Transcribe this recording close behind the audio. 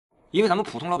因为咱们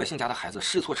普通老百姓家的孩子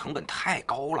试错成本太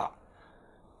高了，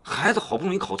孩子好不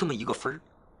容易考这么一个分儿，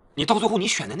你到最后你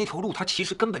选的那条路，他其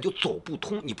实根本就走不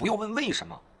通。你不要问为什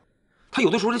么，他有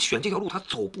的时候选这条路他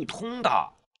走不通的。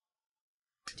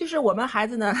就是我们孩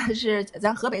子呢是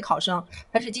咱河北考生，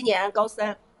他是今年高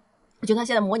3，就他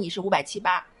现在模拟是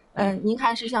578。您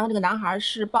看是像这个男孩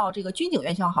是报这个军警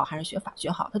院校好还是学法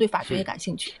学好？他对法学也感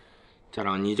兴趣。家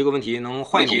长，你这个问题能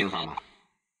换一种问法吗？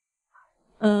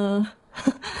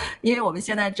因为我们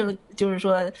现在正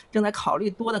在考虑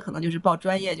多的可能就是报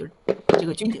专业，就是这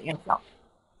个军警院校。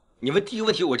你问第一个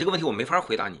问题，我这个问题我没法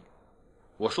回答你。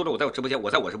我说了，我在我直播间我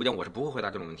是不会回答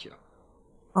这种问题的。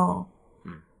哦，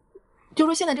就是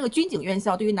说现在这个军警院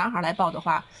校对于男孩来报的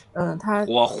话，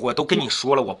我都跟你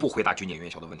说了，我不回答军警院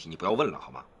校的问题，你不要问了，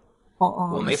好吗？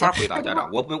我没法回答家长，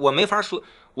我没法说，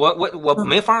我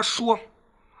没法说，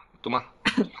懂吗？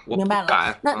我不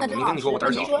敢。那没跟你说我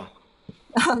胆小。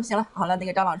行了，好了，那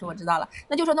个张老师我知道了。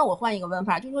那就说，那我换一个问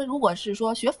法，就是说，如果是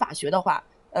说学法学的话，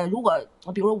如果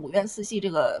比如说5院4系这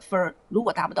个分儿如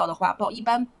果达不到的话，报一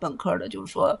般本科的，就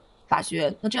是说法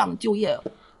学，那这样的就业，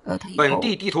他以后本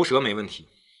地地头蛇没问题。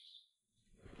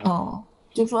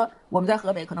就是说我们在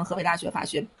河北，可能河北大学法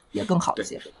学也更好一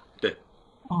些，是吧？对。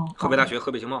河北大学、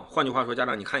河北经贸。换句话说，家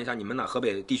长你看一下你们河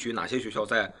北地区哪些学校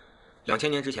在2000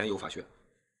年之前有法学？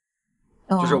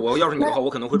就是我要是你的话，我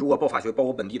可能会如果报法学报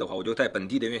我本地的话，我就在本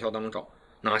地的院校当中找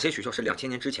哪些学校是2000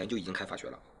年之前就已经开法学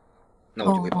了，那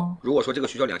我就会报。如果说这个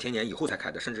学校2000年以后才开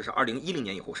的，甚至是2010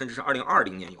年以后，甚至是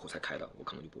2020年以后才开的，我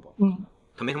可能就不报。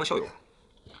它没什么效用。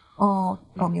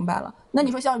明白了。那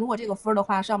你说像如果这个分的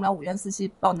话，上不了5院4系，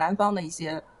报南方的一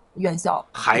些院校，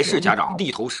还是家长地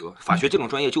头蛇。法学这种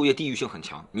专业就业地域性很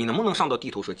强，你能不能上到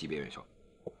地头蛇级别院校？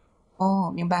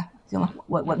明白。行了，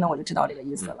那我就知道这个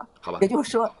意思了。好吧。也就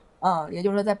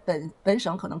是说在本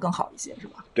省可能更好一些，是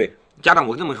吧？对，家长，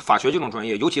我这么说，法学这种专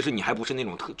业，尤其是你还不是那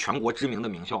种全国知名的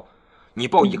名校，你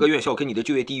报一个院校跟你的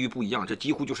就业地域不一样，这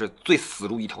几乎就是最死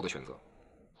路一条的选择。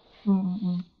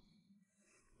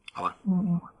好吧。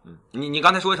你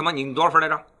刚才说什么？你多少分来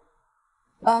着？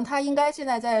他应该现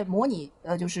在在模拟，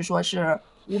就是说是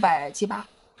578。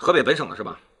河北本省的是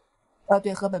吧？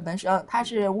对，河北本省，他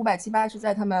是578，是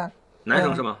在他们男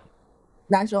生是吗？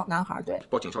男孩，对。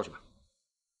报警校去吧。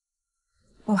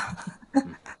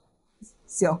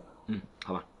行。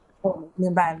好吧。我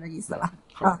明白了意思了。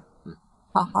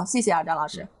好，谢谢啊，张老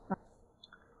师。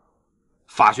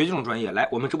法学这种专业，来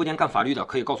我们直播间干法律的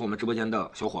可以告诉我们直播间的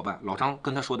小伙伴，老张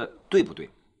跟他说的对不对？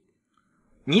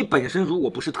你本身如果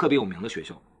不是特别有名的学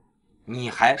校，你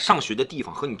还上学的地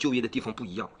方和你就业的地方不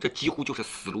一样，这几乎就是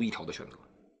死路一条的选择。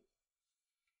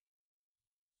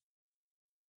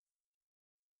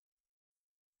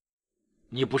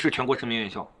你不是全国知名院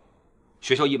校，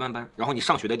学校一般般，然后你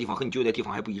上学的地方和你就业的地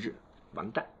方还不一致，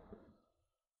完蛋。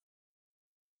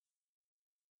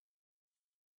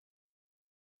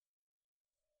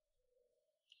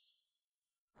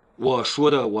我说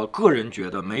的，我个人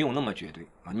觉得没有那么绝对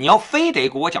啊！你要非得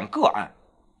给我讲个案，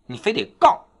你非得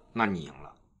杠，那你赢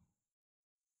了；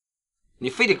你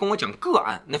非得跟我讲个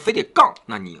案，那非得杠，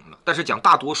那你赢了。但是讲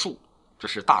大多数，这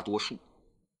是大多数，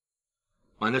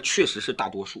那确实是大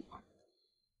多数啊！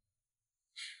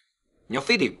你要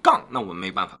非得杠，那我们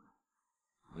没办法；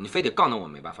你非得杠，那我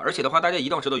们没办法。而且的话，大家一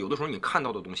定要知道，有的时候你看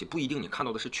到的东西不一定你看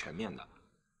到的是全面的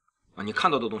啊！你看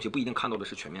到的东西不一定看到的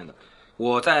是全面的。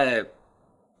我在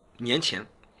年前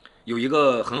有一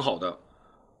个很好的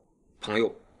朋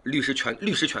友，律师圈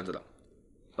子的，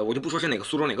我就不说是哪个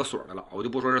苏州哪个所的了，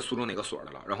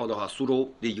然后的话，苏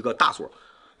州的一个大所，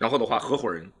然后的话，合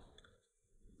伙人，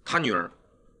他女儿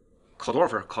考多少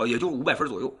分？考也就500分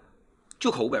左右，就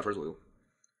考500分左右，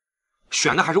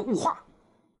选的还是物化，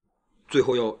最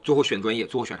后选专业，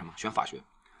最后选什么？选法学。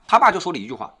他爸就说了一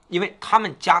句话，因为他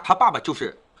们家他爸爸就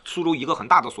是苏州一个很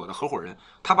大的所的合伙人，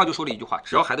他爸就说了一句话：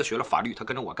只要孩子学了法律，他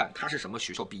跟着我干，他是什么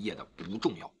学校毕业的不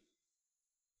重要，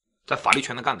在法律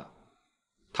圈子干的。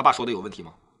他爸说的有问题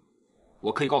吗？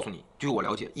我可以告诉你，据我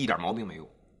了解，一点毛病没有。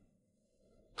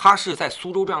他是在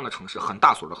苏州这样的城市很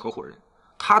大所的合伙人，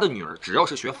他的女儿只要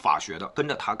是学法学的，跟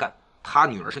着他干，他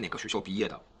女儿是哪个学校毕业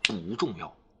的不重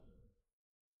要。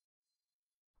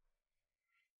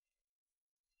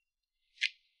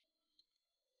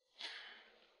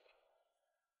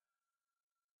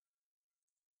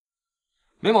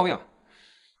没毛病，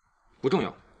不重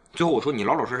要。最后我说你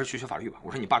老老实实去学法律吧，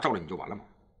我说你爸照了你就完了吗？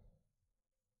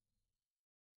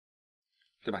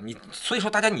对吧？所以说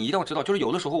大家你一定要知道，就是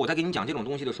有的时候我在给你讲这种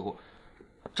东西的时候，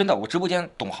真的我直播间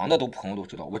懂行的朋友都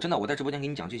知道，我在直播间给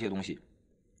你讲这些东西，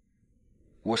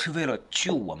我是为了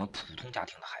救我们普通家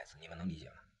庭的孩子，你们能理解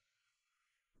吗？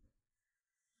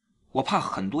我怕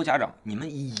很多家长你们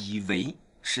以为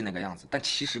是那个样子，但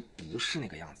其实不是那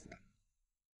个样子的。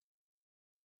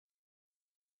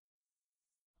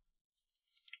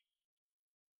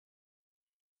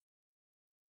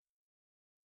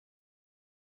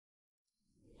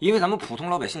因为咱们普通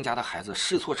老百姓家的孩子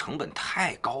试错成本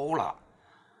太高了，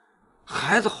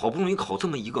孩子好不容易考这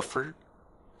么一个分儿，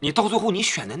你到最后你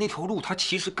选的那条路他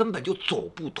其实根本就走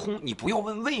不通，你不要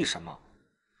问为什么，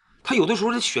他有的时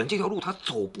候选这条路他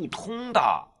走不通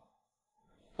的。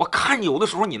我看有的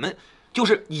时候你们就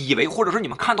是以为，或者说你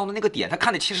们看到的那个点，他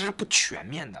看的其实是不全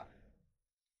面的，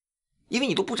因为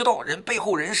你都不知道人背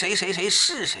后人谁谁谁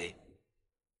是谁。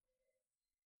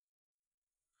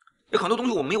有很多东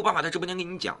西我没有办法在直播间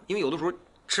跟你讲，因为有的时候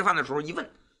吃饭的时候一问，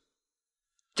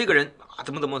这个人啊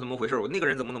怎么回事，那个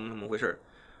人怎么回事，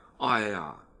哎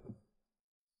呀，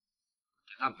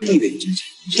地位，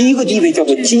第一个地位叫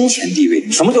做金钱地位。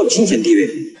什么叫金钱地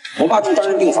位？我爸住单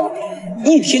人病房，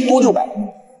一天多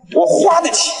600，我花得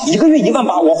起，一个月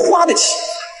18000，我花得起，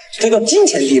这叫金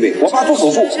钱地位。我爸做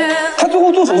手术，他最后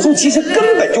做手术其实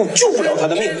根本就救不了他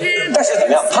的命，但是怎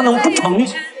么样，他能不疼？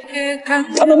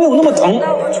他们没有那么疼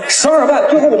，12万，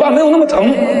最后我爸没有那么疼，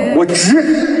我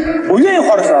值，我愿意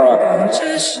花这12万。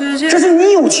这是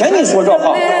你有钱你说这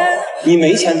话，你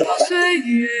没钱怎么办？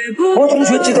我说同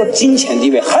学，这叫金钱地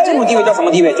位，还有一种地位叫什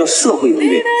么地位？叫社会地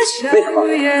位。为什么？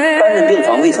单人病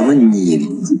房为什么你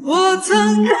能住？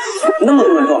那么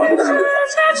多人做好这个事，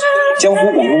江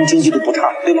苏、广东经济都不差，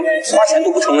对吗？花钱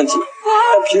都不成问题，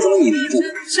但凭什么你能住？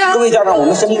各位家长，我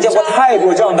们身边见过太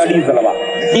多这样的例子了吧？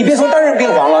你别说单人病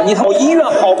房了，你跑医院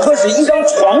好科室一张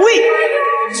床位，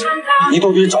你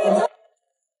都得找。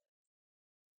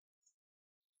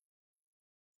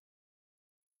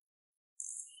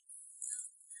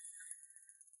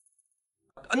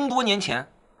N 多年前，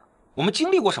我们经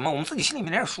历过什么？我们自己心里没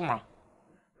点数吗？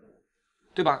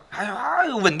对吧？还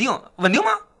有稳定吗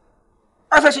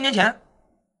？20-30年前，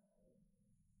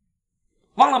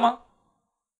忘了吗？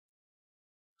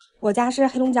我家是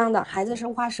黑龙江的，孩子是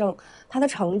物化生，他的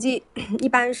成绩一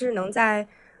般是能在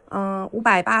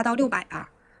580到600吧。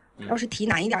要是题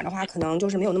难一点的话，可能就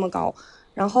是没有那么高。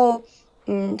然后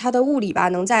他的物理吧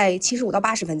能在75到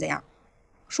80分这样。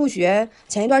数学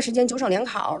前一段时间9省联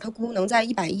考，他估能在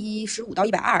115到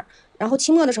120，然后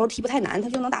期末的时候题不太难，他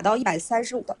就能达到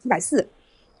135到140。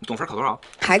你总分考多少？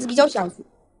孩子比较想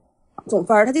总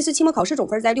分，他这次期末考试总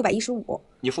分在615。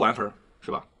你付完分是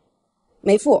吧？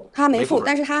没付，他没付，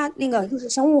但是他那个就是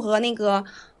生物和那个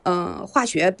化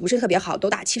学不是特别好，都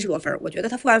打70多分，我觉得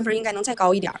他付完分应该能再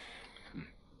高一点。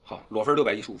好，裸分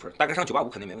615分，大概上985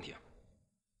肯定没问题。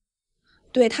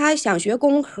对，他想学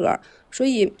工科，所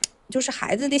以就是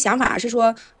孩子的想法是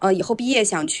说，以后毕业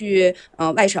想去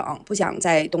外省，不想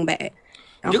在东北。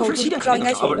然后不知道应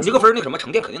该选。你这个分那个什么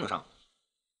成电肯定能上。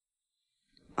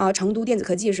成都电子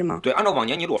科技是吗？对，按照往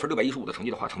年你裸分615的成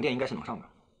绩的话，成电应该是能上的。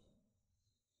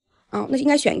那应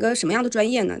该选一个什么样的专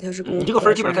业呢？他是你这个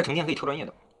分基本上在成电可以挑专业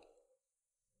的。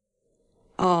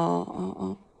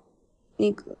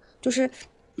那个就是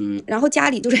然后家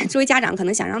里就是作为家长可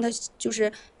能想让他就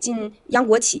是进央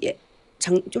国企，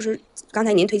就是刚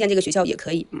才您推荐这个学校也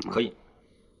可以。可以。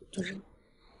就是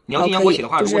你要进央国企的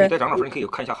话，如果你在张老师，你可以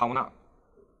看一下哈工大。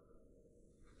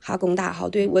哈工大好，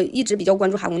对，我一直比较关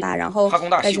注哈工大，然后哈工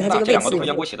大、西工大这两个都是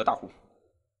央国企的大户。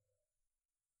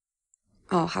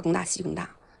哈工大、西工大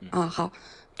好。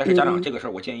但是家长这个事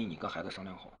儿，我建议你跟孩子商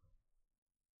量好。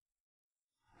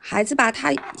孩子吧，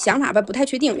他想法吧不太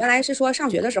确定。原来是说上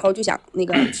学的时候就想那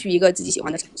个去一个自己喜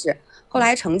欢的城市，后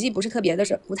来成绩不是特别的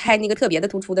不太那个特别的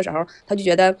突出的时候，他就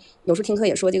觉得有时候听课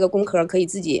也说这个工科可以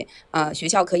自己学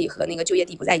校可以和那个就业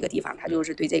地不在一个地方，他就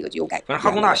是对这个就有改变。反正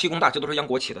哈工大、西工大这都是央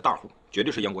国企的大户，绝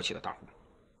对是央国企的大户。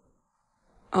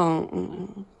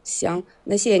行，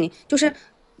那谢谢你。就是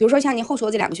比如说像您后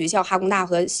说这两个学校，哈工大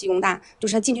和西工大，就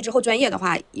是他进去之后专业的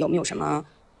话，有没有什么？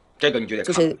这个你就得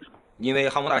看，就是因为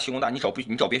哈工大、西工大，你找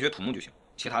别学土木就行，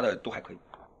其他的都还可以。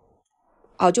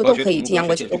就都可以进央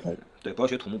国企都可以。对，不要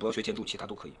学土木，不要学建筑，其他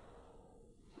都可以。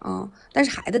但是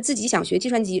孩子自己想学计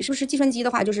算机，是不是计算机的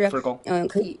话就是分高？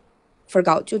可以分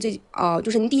高，就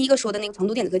就是您第一个说的那个成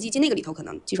都电子科技，进那个里头可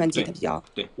能计算机它比较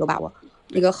有把握。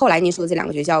那个后来您说的这两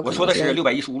个学校，我说的是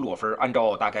615裸分，按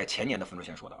照大概前年的分数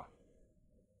线说的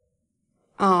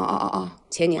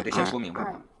前年我得先说明白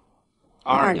了。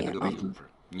22年的615分，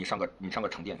你上个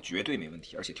成电绝对没问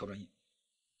题，而且挑专业。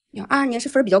22年是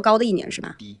分比较高的一年是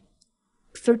吧？低。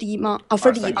分低吗？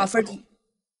分低分低。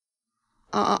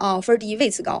分低位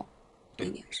次高。对，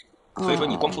所以说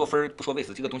你光说分不说位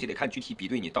次，这个东西得看具体比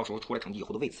对你到时候出来成绩以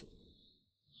后的位次。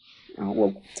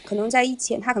我可能在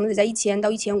1000，他可能得在1000到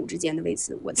1500之间的位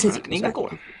次，我自己应该够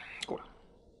了。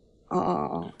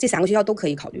这3个学校都可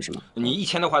以考虑是吗？你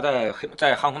1000的话在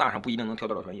哈工大上不一定能挑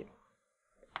得到专业。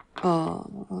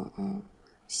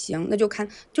行，那就看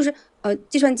就是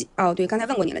计算机对，刚才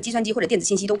问过你了，计算机或者电子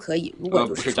信息都可以。如果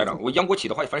就是不是家长，我央国企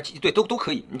的话，反正对都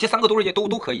可以，你这3个都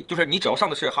可以，就是你只要上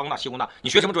的是哈工大、西工大，你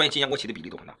学什么专业进央国企的比例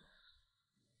都很大。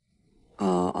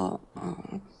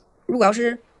如果要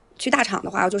是去大厂的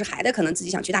话，就是孩子可能自己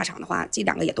想去大厂的话，这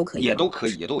2个也都可以，也都可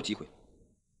以，也都有机会。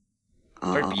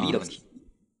这是比例的问题。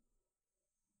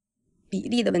比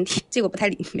例的问题，这个我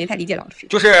没太理解老师。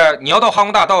就是你要到哈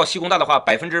工大、到西工大的话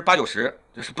，80%-90%，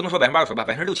就是不能说80%-90%吧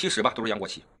，60%-70%吧，都是央国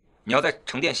企。你要在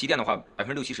城电、西电的话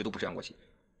，60%-70%都不是央国企，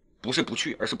不是不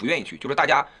去，而是不愿意去。就是大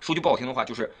家说句不好听的话，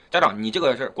就是家长，你这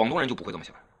个是广东人就不会这么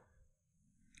想，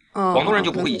广东人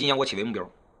就不会以进央国企为目标。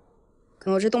可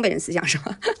能我是东北人思想是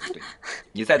吧？对，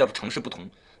你在的城市不同，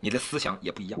你的思想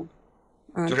也不一样。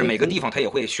就是每个地方他也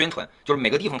会宣传，就是每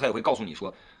个地方他也会告诉你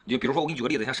说，就比如说我给你举个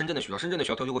例子，像深圳的学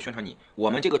校，他就会宣传你，我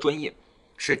们这个专业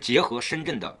是结合深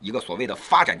圳的一个所谓的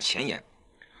发展前沿，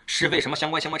是为什么相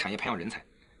关产业培养人才，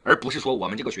而不是说我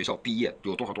们这个学校毕业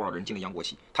有多少人进了央国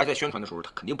企。他在宣传的时候，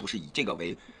他肯定不是以这个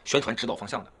为宣传指导方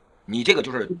向的。你这个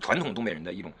就是传统东北人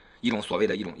的一种所谓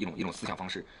的一种思想方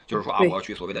式，就是说我要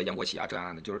去所谓的央国企这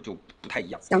样的，就不太一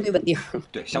样，相对稳定。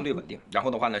对，相对稳定。然后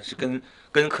的话呢，是跟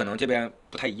可能这边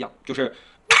不太一样，就是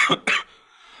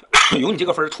有你这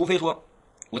个分，除非说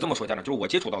我这么说，家长就是我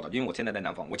接触到的，因为我现在在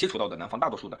南方，我接触到的南方大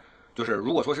多数的，就是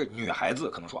如果说是女孩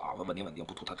子，可能说我稳定，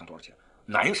不图她挣多少钱，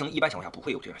男生一般情况下不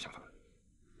会有这样想法的。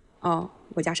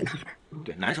我家是男孩。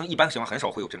对，男生一般情况很少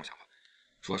会有这种想法。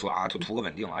说就图个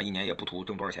稳定1年也不图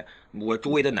挣多少钱。我周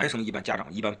围的男生家长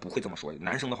一般不会这么说。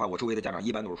男生的话，我周围的家长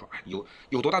一般都是说，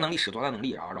有多大能力使多大能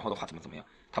力然后的话怎么样，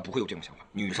他不会有这种想法。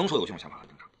女生说有这种想法很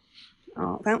正常。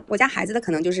反正我家孩子的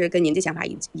可能就是跟您这想法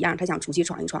一样，他想出去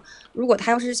闯一闯。如果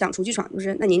他要是想出去闯，就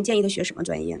是那您建议他学什么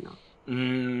专业呢？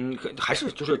还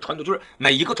是就是传统，就是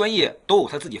每一个专业都有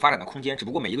他自己发展的空间，只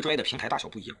不过每一个专业的平台大小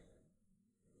不一样，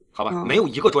好吧？没有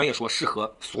一个专业说适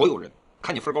合所有人。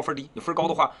看你分高分低，你分高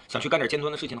的话，想去干点尖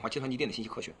端的事情的话，计算机、电子信息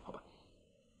科学，好吧？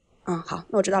好，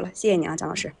那我知道了，谢谢你啊，张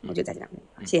老师，我就在这2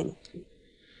个，谢谢你。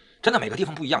真的每个地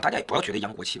方不一样，大家也不要觉得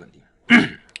央国企稳定。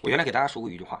我原来给大家说过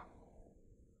一句话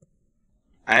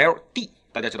 ，LD，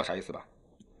 大家知道啥意思吧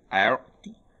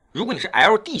 ？LD， 如果你是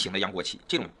LD 型的央国企，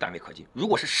这种单位可进；如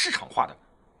果是市场化的，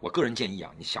我个人建议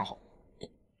你想好。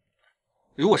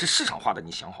如果是市场化的，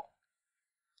你想好，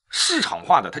市场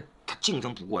化的它竞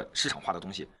争不过市场化的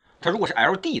东西。他如果是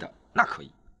LD 的，那可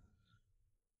以，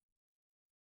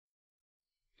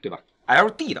对吧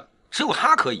 ？LD 的只有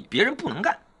他可以，别人不能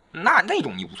干，那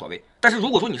种你无所谓。但是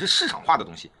如果说你是市场化的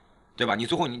东西，对吧？你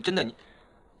最后你真的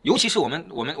尤其是我们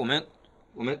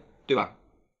对吧？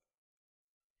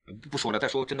不说了，再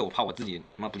说真的我怕我自己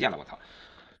他妈不见了，我操！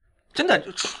真的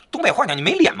东北话讲，你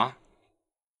没脸吗？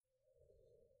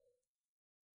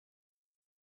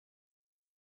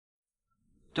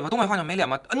对吧？东北话讲没脸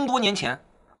吗 ？N 多年前。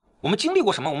我们经历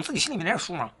过什么？我们自己心里没点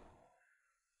数吗？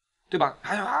对吧？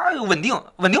稳定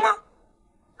吗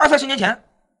？20-30年前，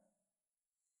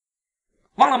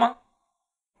忘了吗？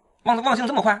忘性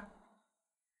这么快？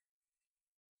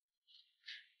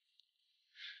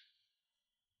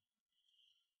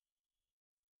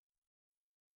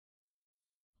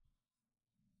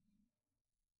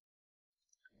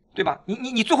对吧？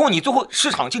你最后市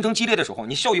场竞争激烈的时候，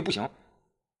你效益不行。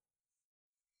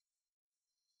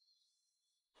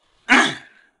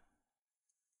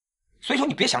所以说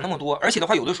你别想那么多，而且的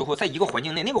话，有的时候在一个环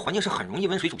境内，那个环境是很容易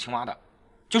温水煮青蛙的。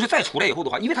就是再出来以后的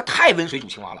话，因为它太温水煮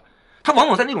青蛙了，它往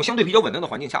往在那种相对比较稳定的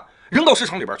环境下，扔到市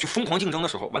场里边去疯狂竞争的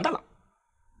时候，完蛋了。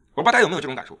我不知道大家有没有这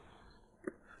种感受？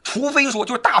除非说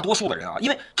就是大多数的人因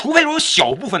为除非说有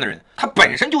小部分的人，他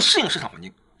本身就适应市场环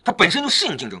境，他本身就适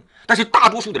应竞争，但是大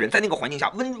多数的人在那个环境下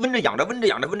温着养着，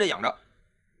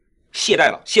懈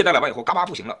怠了完以后，嘎巴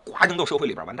不行了，呱扔到社会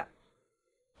里边，完蛋，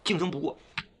竞争不过。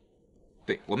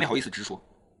对，我没好意思直说。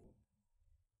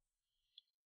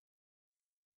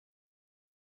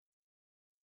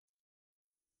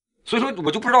所以说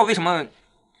我就不知道为什么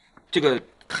这个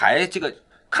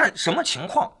看什么情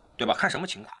况，对吧？看什么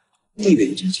情况。地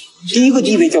位，第一个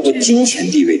地位叫做金钱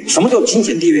地位。什么叫金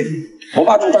钱地位？我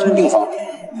爸住单人病房，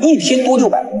一天多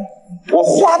600，我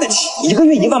花得起，1个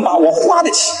月18000，我花得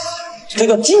起。这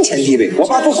叫金钱地位。我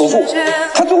爸做手术，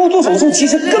他最后做手术其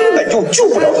实根本就救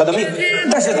不了他的命，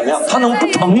但是怎么样？他能不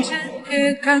疼？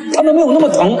他们没有那么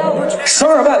疼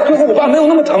，12万，最后我爸没有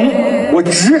那么疼，我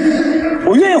值，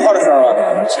我愿意花这12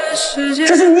万。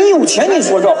这是你有钱你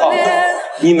说这话，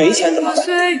你没钱怎么办？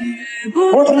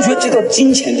我说同学，这叫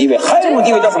金钱地位，还有一种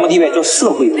地位叫什么地位？叫社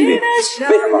会地位。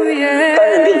为什么？单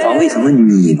人病房为什么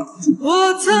你能住？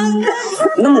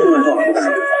那么多人都能单人病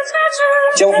房，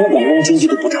江苏、广东经济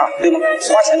都不差，对吗？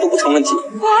花钱都不成问题，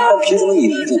但凭什么你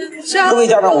能住？各位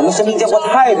家长，我们身边见过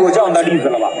太多这样的例子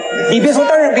了吧？你别说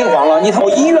单人病房了，你到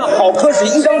医院好科室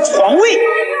一张床位，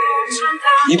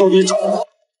你都得找。